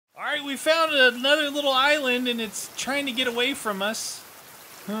right, we found another little island, and it's trying to get away from us.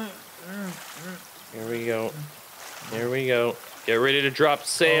 Here we go. Here we go. Get ready to drop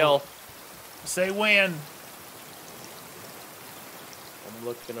sail. Oh. Say when. I'm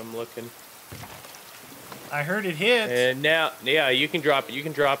looking. I heard it hit. And now, yeah, you can drop it. You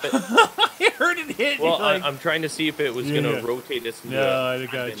can drop it. I heard it hit. Well, like... I'm trying to see if it was going to rotate us. No, I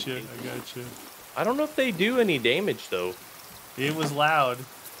got you. I don't know if they do any damage, though. It was loud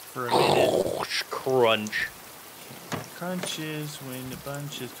for a minute. Crunch. Crunches, wind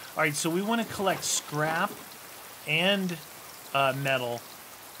bunches. All right, so we want to collect scrap and metal.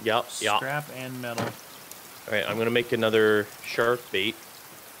 Yep. Scrap and metal. All right, I'm going to make another shark bait.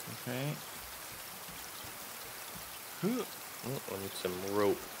 Okay. Oh, I need some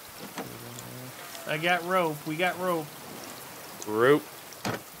rope. I got rope. We got rope. Rope.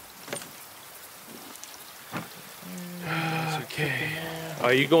 Okay.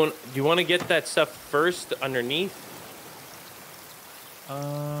 Are you going? Do you want to get that stuff first underneath?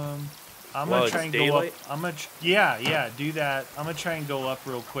 I'm gonna try and go up. Yeah, do that. I'm gonna try and go up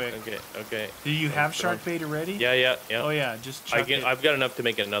real quick. Okay. Do you have shark bait already? Yeah. Oh yeah, just chuck it. I've got enough to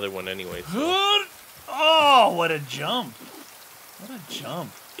make another one anyway. So. Oh, what a jump! What a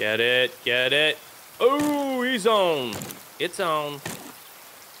jump! Get it! Oh, he's on. It's on. Okay,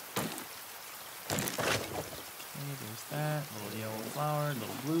 there's that little yellow flower,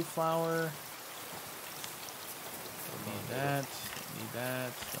 little blue flower. Don't need that. Don't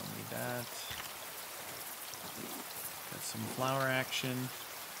need that. Got some flower action.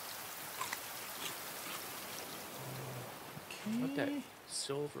 Okay. What that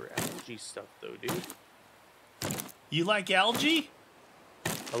silver algae stuff though, dude? You like algae?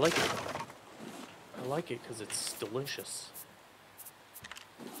 I like it. I like it because it's delicious.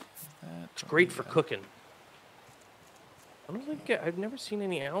 It's great for cooking. I don't think I've never seen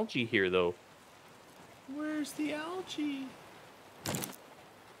any algae here though. Where's the algae?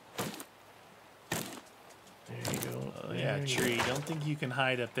 There you go. Oh yeah, tree. Don't think you can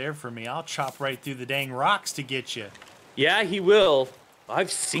hide up there for me. I'll chop right through the dang rocks to get you. Yeah, he will.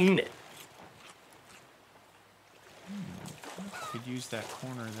 I've seen it. Could use that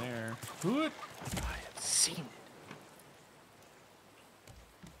corner there. I have seen it.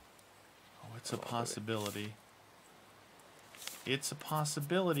 Oh, it's a possibility. It's a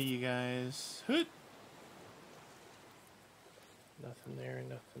possibility, you guys. Hoot. Nothing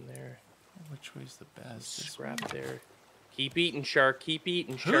there. Which way's the best? Scrap there. Keep eating, shark. Keep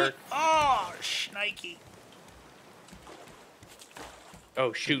eating, shark. Oh, shnikey.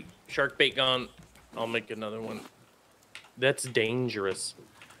 Oh, shoot. Shark bait gone. I'll make another one. That's dangerous.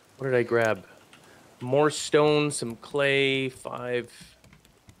 What did I grab? More stone, some clay, 5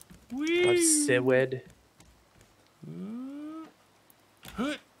 seaweed.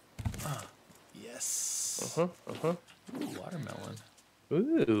 Yes. Uh-huh. Ooh, watermelon.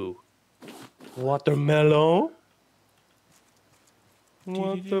 Ooh. Watermelon?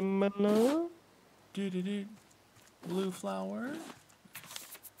 Watermelon? Blue flower.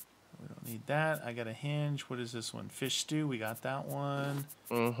 We don't need that. I got a hinge. What is this one? Fish stew. We got that one.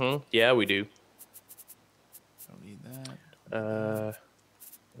 Mm-hmm. Yeah, we do. Don't need that.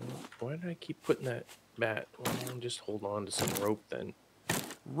 Why did I keep putting that back? Well, just hold on to some rope then.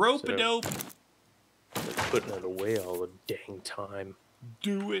 Rope-a-dope. Putting it away all the dang time.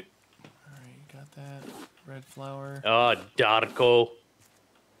 Do it. All right, you got that. Red flower. Ah, Darko.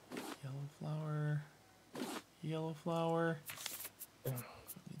 Yellow flower. Yellow flower.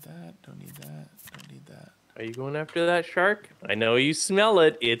 Don't need that. Are you going after that shark? I know you smell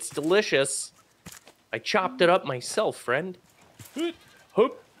it. It's delicious. I chopped it up myself, friend.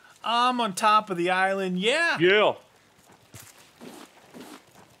 Hoop. I'm on top of the island. Yeah. Yeah.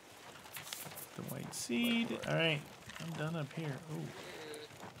 The white seed. All right. I'm done up here.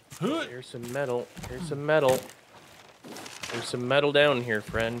 Oh. Here's some metal. Here's some metal. There's some metal down here,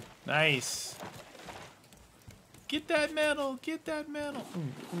 friend. Nice. Get that metal. Get that metal.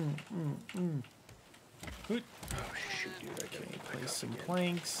 Oh, shoot, dude. I gotta Place some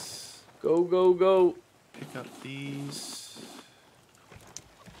planks. Go. Pick up these.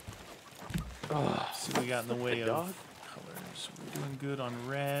 Oh, See what we got in the way of dog? colors. We're doing good on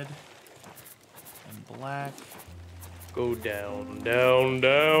red and black. Go down, and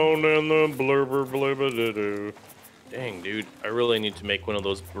the blubber. Dang, dude. I really need to make one of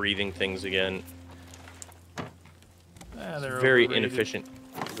those breathing things again. They're very overrated. inefficient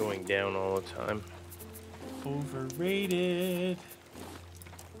going down all the time. Overrated.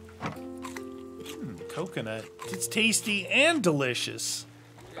 Coconut. It's tasty and delicious.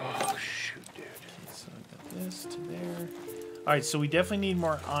 Oh, shoot, dude. Okay, so I got this to there. All right, so we definitely need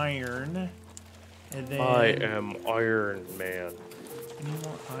more iron. And then I am Iron Man. we need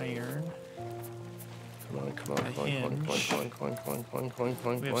more iron. Come on, come on, come on, come on, come on, come on, come on, come on, come on, come on,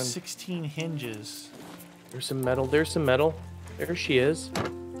 We come have on. 16 hinges. There's some metal. There's some metal. There she is. Let's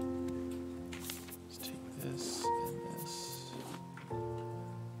take this and this.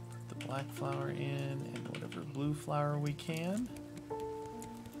 Put the black flower in and whatever blue flower we can.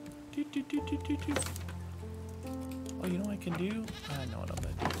 Oh, you know what I can do? I know what I'm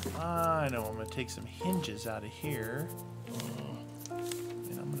gonna do. I know I'm gonna take some hinges out of here.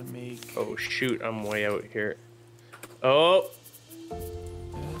 And I'm gonna make Oh shoot, I'm way out here. Oh,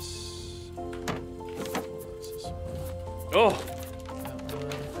 this. Oh, that's this one. oh! That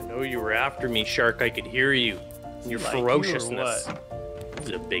one. I know you were after me, Shark. I could hear you. Your Like you or ferociousness. what? He's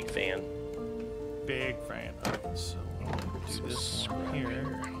a big fan. Big fan. Alright, so I'm gonna do this one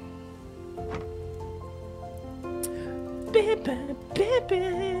here.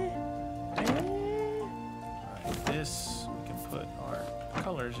 Alright, this we can put our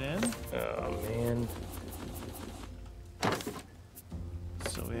colors in. Oh man.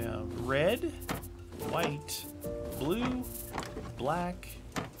 So we have red, white, blue, black,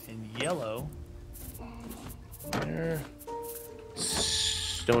 and yellow. There.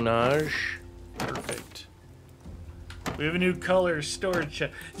 Stonage. Perfect. We have a new color storage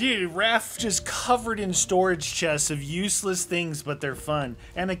chest. Dude, Raft just covered in storage chests of useless things, but they're fun.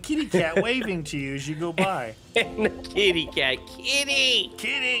 And a kitty cat waving to you as you go by. And the kitty cat. Kitty!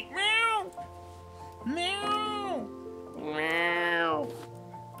 Kitty! Meow! Meow! Meow.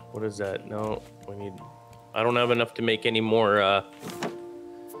 What is that? No, we need... I don't have enough to make any more,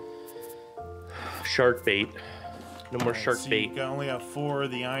 shark bait. No more shark So bait. you only got 4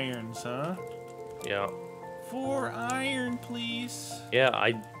 of the irons, huh? Yeah. 4 iron, please.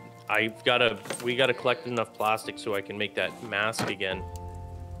 Yeah, we gotta collect enough plastic so I can make that mask again.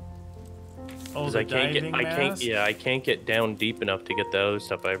 Oh, 'Cause the I diving mask? I can't get down deep enough to get the other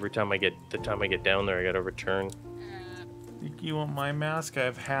stuff. The time I get down there, I gotta return. You want my mask? I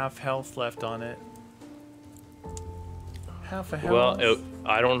have half health left on it. Half a health? Well,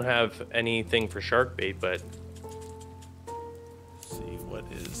 I don't have anything for shark bait, but Let's see, what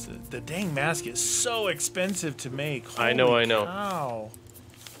is it? The dang mask is so expensive to make. I know. Cow.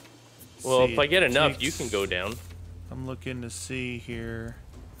 well, See, if I get it enough, takes- you can go down. I'm looking to see here.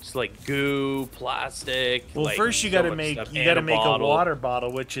 It's like goo, plastic. Well, like, first you so gotta much make stuff, you and gotta make a bottle. water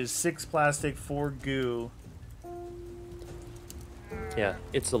bottle, which is 6 plastic, 4 goo. Yeah,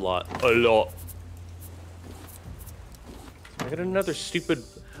 it's a lot. A lot. I got another stupid...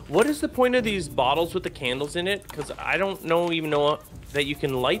 What is the point of these bottles with the candles in it? Because I don't even know that you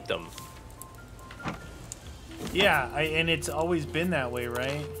can light them. Yeah, and it's always been that way,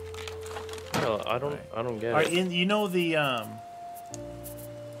 right? No, I don't get All right, it. you know the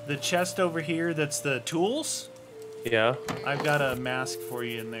chest over here that's the tools? Yeah. I've got a mask for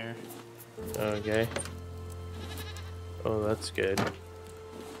you in there. Okay. Oh, that's good.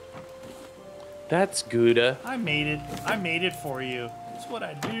 That's good. I made it. I made it for you. That's what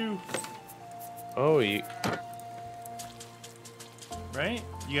I do. Oh, you Right?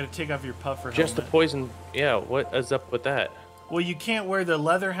 You gotta take off your puffer just the helmet. poison. Yeah. What is up with that? Well, you can't wear the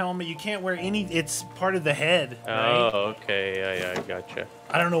leather helmet. You can't wear any. It's part of the head, right? Oh, okay. Yeah, I gotcha.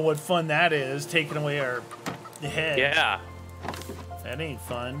 I don't know what fun that is, taking away the head. Yeah. That ain't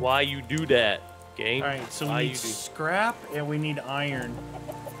fun. Why you do that, game? All right, so Why we you need do- scrap and we need iron.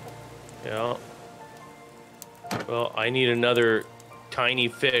 Yeah. Well, I need another tiny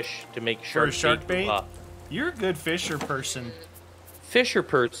fish to make For a shark shark bait? pop. You're a good fisher person. Fisher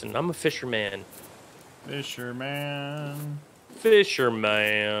person. I'm a fisherman. Fisherman.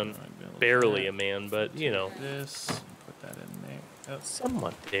 Fisherman. Alright, Barely that. a man, but you know, This. Put that in there. Oh,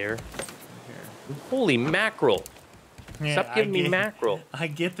 somewhat there. here. Holy mackerel! Yeah, Stop giving me mackerel. I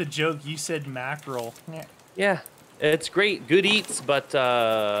get the joke. You said mackerel. Yeah. Yeah, it's great, good eats, but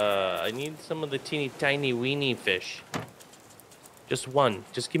I need some of the teeny tiny weeny fish. Just one.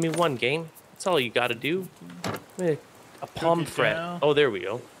 Just give me one, game. That's all you got to do. A palm it fret. down. Oh, there we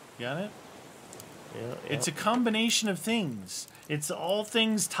go. Got it? Yeah, It's a combination of things. It's all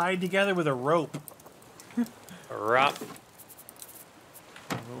things tied together with a rope. Rock.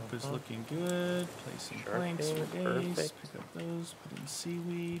 The rope is looking good. Place some Shark planks for bait, days. perfect. Pick up those. Put in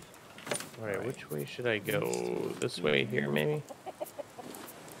seaweed. All right, which way should I go? This way here, maybe?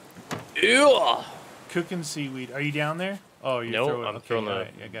 Ew! Cooking seaweed. Are you down there? Oh, you're No, throwing. I'm Okay, throwing all the-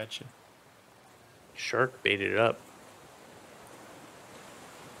 right, I got you. Shark baited up.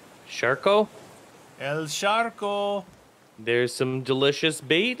 Sharko? El Sharko. There's some delicious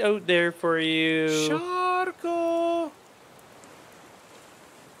bait out there for you. Sharko.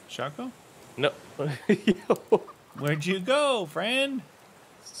 Sharko? No. Where'd you go, friend?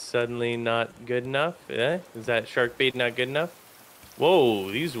 Suddenly not good enough? Eh? Is that shark bait not good enough?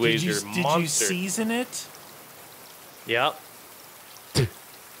 Whoa, these waves are Did you monster. season it? Yep.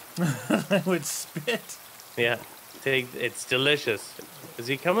 I would spit. Yeah. It's delicious. Is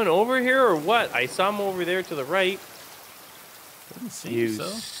he coming over here or what? I saw him over there to the right. Didn't seem You so.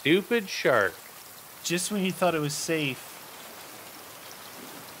 stupid shark. Just when you thought it was safe.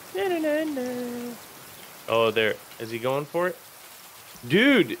 Oh, there. Is he going for it?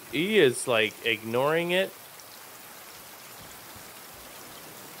 Dude, he is like ignoring it.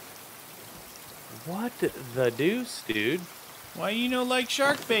 What the deuce, dude? Why you no like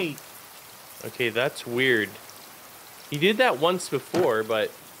shark bait? Okay, that's weird. He did that once before,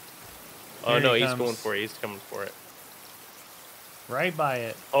 but... Oh, Here no, he he's comes. going for it. He's coming for it. Right by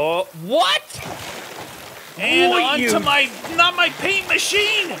it. Oh, what? And What onto you- not my paint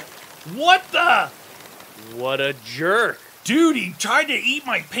machine! What the? What a jerk. Dude, he tried to eat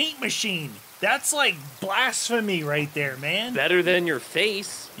my paint machine. That's like blasphemy right there, man. Better than your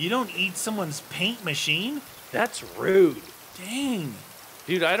face. You don't eat someone's paint machine? That's rude. Dang.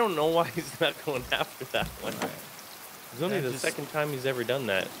 Dude, I don't know why he's not going after that one. Alright. It's only That the just- second time he's ever done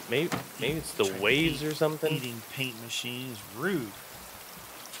that. Maybe it's the Trying to waves eat- or something. Eating paint machine is rude.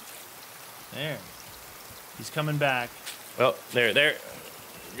 There. He's coming back. Oh, there.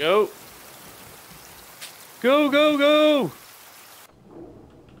 Go. Go.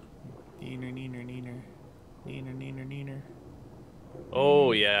 Neener.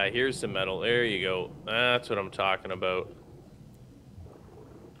 Oh, yeah, here's some metal. There you go. That's what I'm talking about.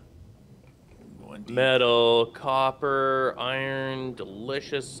 Going deep. Metal, copper, iron,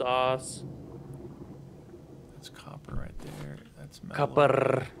 delicious sauce. That's copper right there. That's metal.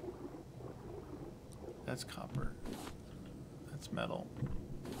 Copper. That's copper. That's metal.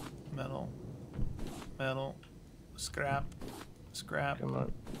 Scrap. Come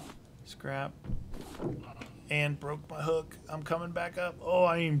on. Scrap. And broke my hook. I'm coming back up. Oh,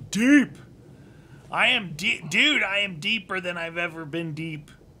 I am deep. Dude, I am deeper than I've ever been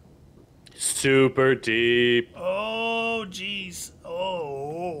deep. Super deep. Oh, jeez.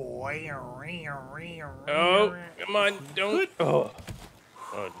 Oh, Come on, don't. Oh,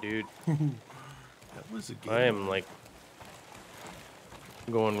 dude. That was a good I am like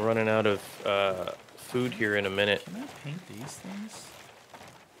running out of food here in a minute. Can I paint these things?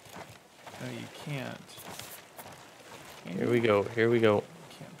 No, you can't. Can Here you? we go.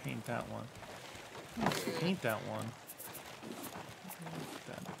 Can't paint that one. Let's paint that one.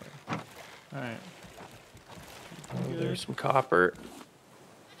 Alright. Oh, there's some copper.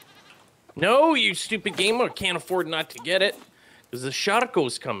 No, you stupid gamer. Can't afford not to get it. Because the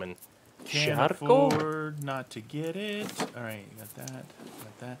Sharko's coming. Can't Sharko? afford not to get it. Alright, you got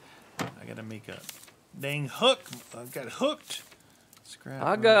that. I gotta make a dang hook. I got hooked. Scrap.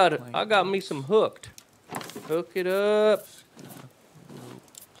 I rope, plank, got me some hooked. Hook it up. rope,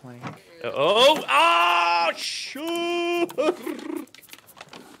 plank. Oh, sure.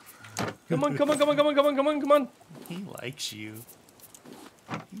 Come on. He likes you.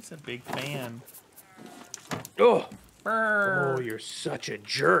 He's a big fan. Oh, Brr. you're such a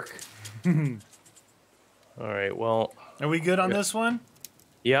jerk. All right, well. Are we good on this one?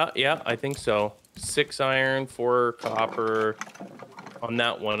 Yeah, I think so. 6 iron, 4 copper. On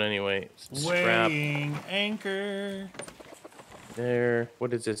that one, anyway. Scrap Weighing anchor. there.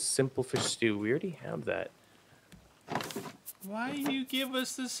 What is this? Simple fish stew. We already have that. Why you give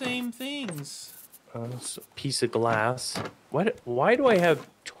us the same things? It's a piece of glass. Why do I have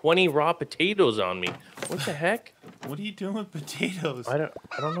 20 raw potatoes on me? What the heck? What are you doing with potatoes? I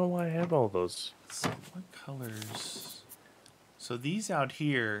don't know why I have all those. Let's see, what colors? So these out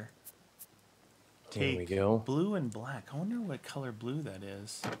here There we take go. blue and black. I wonder what color blue that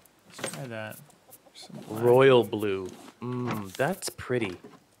is. Let's try that. Some black. Royal blue. That's pretty.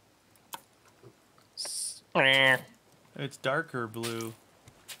 It's darker blue.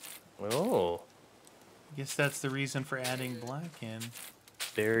 Oh, I guess that's the reason for adding black in.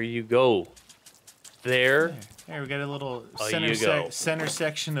 there you go. There. There, we got a little Oh, center, you go. center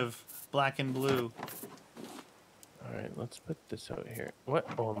section of black and blue. All right, let's put this out here. What?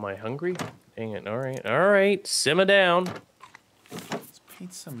 Oh, am I hungry? Dang it. All right. Simmer down. Let's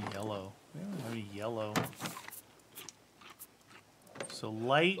paint some yellow. We don't have any yellow. So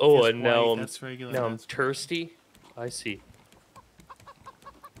light Oh, is and white. That's regular. now I'm that's thirsty. I see.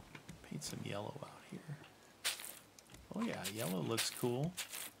 paint some yellow out here. Oh yeah, yellow looks cool.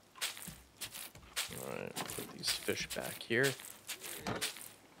 All right, put these fish back here.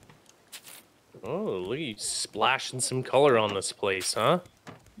 Oh, look, you splashing some color on this place, huh?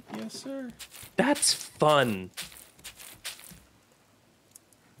 Yes, sir. That's fun.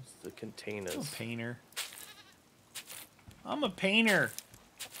 What's the containers? I'm a painter. I'm a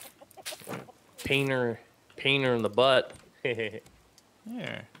painter. Painter in the butt. There.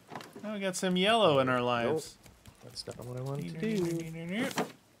 Now we got some yellow in our lives. That's not what I wanted to do.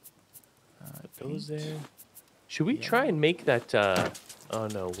 Put those there. Should we try and make that? Oh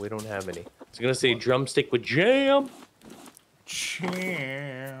no, we don't have any. I was gonna say drumstick with jam.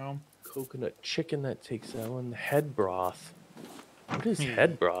 Jam. Coconut chicken, that takes that one. Head broth. What is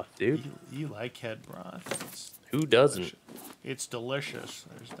head broth, dude? You like head broth? Who doesn't? Delicious. It's delicious.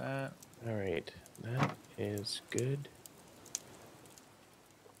 There's that. All right, that is good.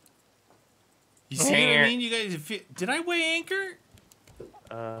 You see what I mean? You guys, did I weigh anchor?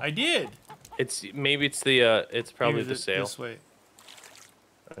 I did. It's it's probably Maybe the sail. This way.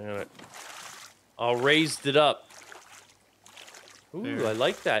 I'll raised it up. Ooh, There. I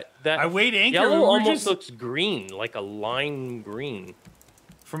like that. I weighed anchor. Yellow almost just looks green, like a lime green.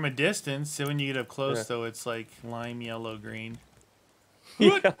 from a distance. So when you get up close, Yeah. though, it's like lime yellow green.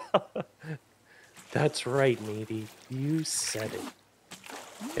 Yeah. That's right, matey. You said it.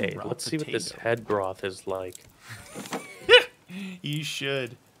 Hey, raw let's see what this potato. head broth is like. You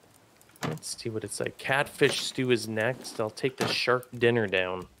should. Let's see what it's like. Catfish stew is next. I'll take the shark dinner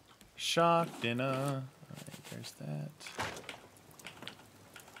down. Shock dinner. All right, there's that.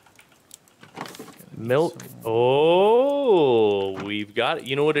 Milk. Oh, we've got it.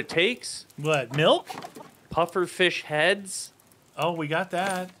 You know what it takes? What, milk? Puffer fish heads. Oh, we got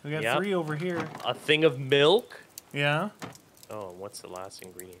that. We got Yep. 3 over here. A thing of milk. Yeah. Oh, what's the last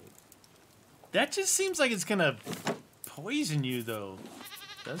ingredient? That just seems like it's gonna poison you, though.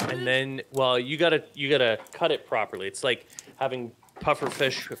 Doesn't it? And then, well, you gotta cut it properly. It's like having puffer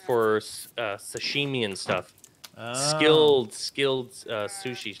fish for sashimi and stuff. Oh. Skilled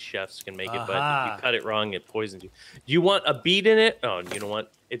sushi chefs can make it, but if you cut it wrong, it poisons you. Do you want a beet in it? Oh, you know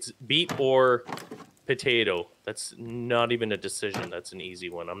what? It's beet or potato. That's not even a decision. That's an easy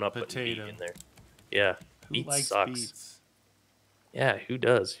one. I'm not putting Potato. beet in there. Yeah, Who beet likes sucks. beets? Yeah, who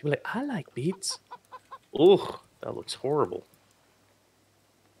does? You're like, I like beets. Ooh, that looks horrible.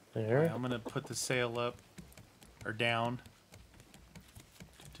 All There. right, I'm gonna put the sail up or down.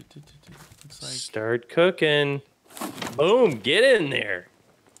 Looks like Start cooking. Boom, get in there.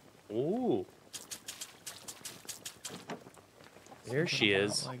 Ooh. There she about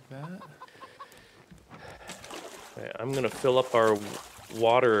is. like that. Okay, I'm going to fill up our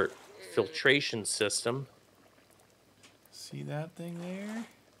water filtration system. See that thing there?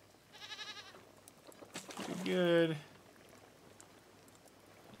 Pretty good.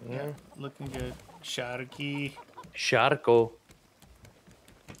 Yeah, looking good. Sharky. Sharko.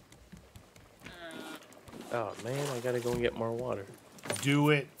 Oh, man, I got to go and get more water. Do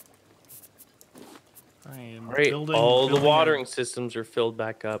it. I am All right, building, all the building watering systems are filled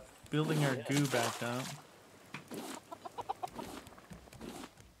back up. building our goo back up.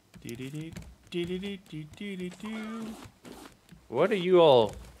 Do-do-do-do-do-do-do-do-do. What are you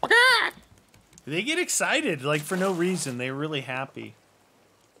all... They get excited, like for no reason. They're really happy.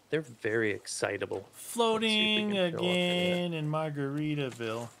 They're very excitable. Floating Let's see if we can fill up in again in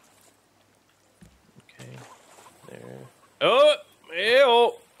Margaritaville. Okay, there. Oh,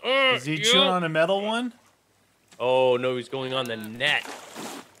 ew. Is he chewing on a metal one? Oh, no, he's going on the net.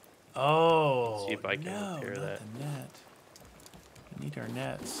 Oh, See if I can no, repair not that. the net. We need our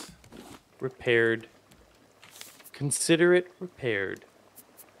nets. Repaired. Consider it repaired.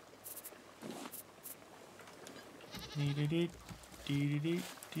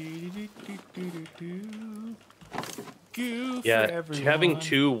 Goo Yeah, for everyone. having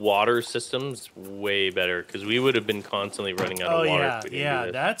 2 water systems way better because we would have been constantly running out Oh of water. yeah, if we didn't yeah.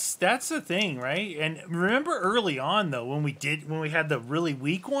 do That's the thing, right? And remember early on though, when we had the really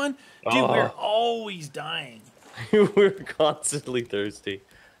weak one, dude, we were always dying. this. We're constantly thirsty.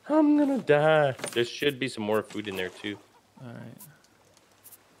 I'm gonna die. There should be some more food in there too. All right.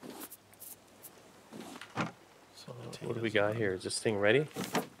 So What do we got here? Is this thing ready?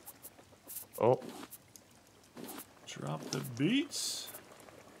 Oh, drop the beets.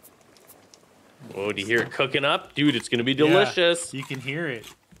 oh! Do you hear it cooking up, dude? It's gonna be delicious. Yeah, you can hear it.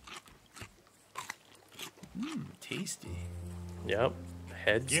 Tasty. Yep.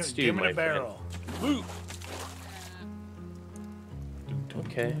 Head stew, Give me my the barrel. Woo. friend.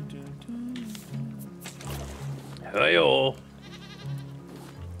 Okay. Hey-o.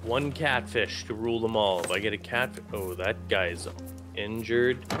 1 catfish to rule them all. If I get a catfish... Oh, that guy's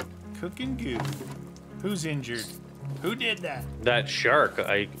injured. Cooking goo. Who's injured? Who did that? That shark,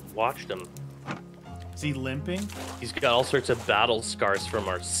 I watched him. Is he limping? He's got all sorts of battle scars from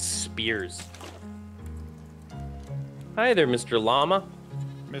our spears. Hi there, Mr. Llama.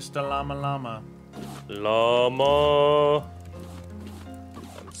 Mr. Llama Llama. Llama.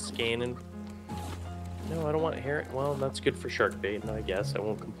 I'm scanning. No, I don't want hair. Well, that's good for shark bait, I guess. I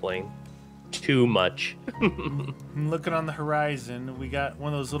won't complain too much. I'm looking on the horizon. We got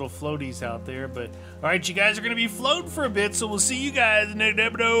one of those little floaties out there, but all right, you guys are gonna be floating for a bit, so we'll see you guys in the next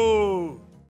episode.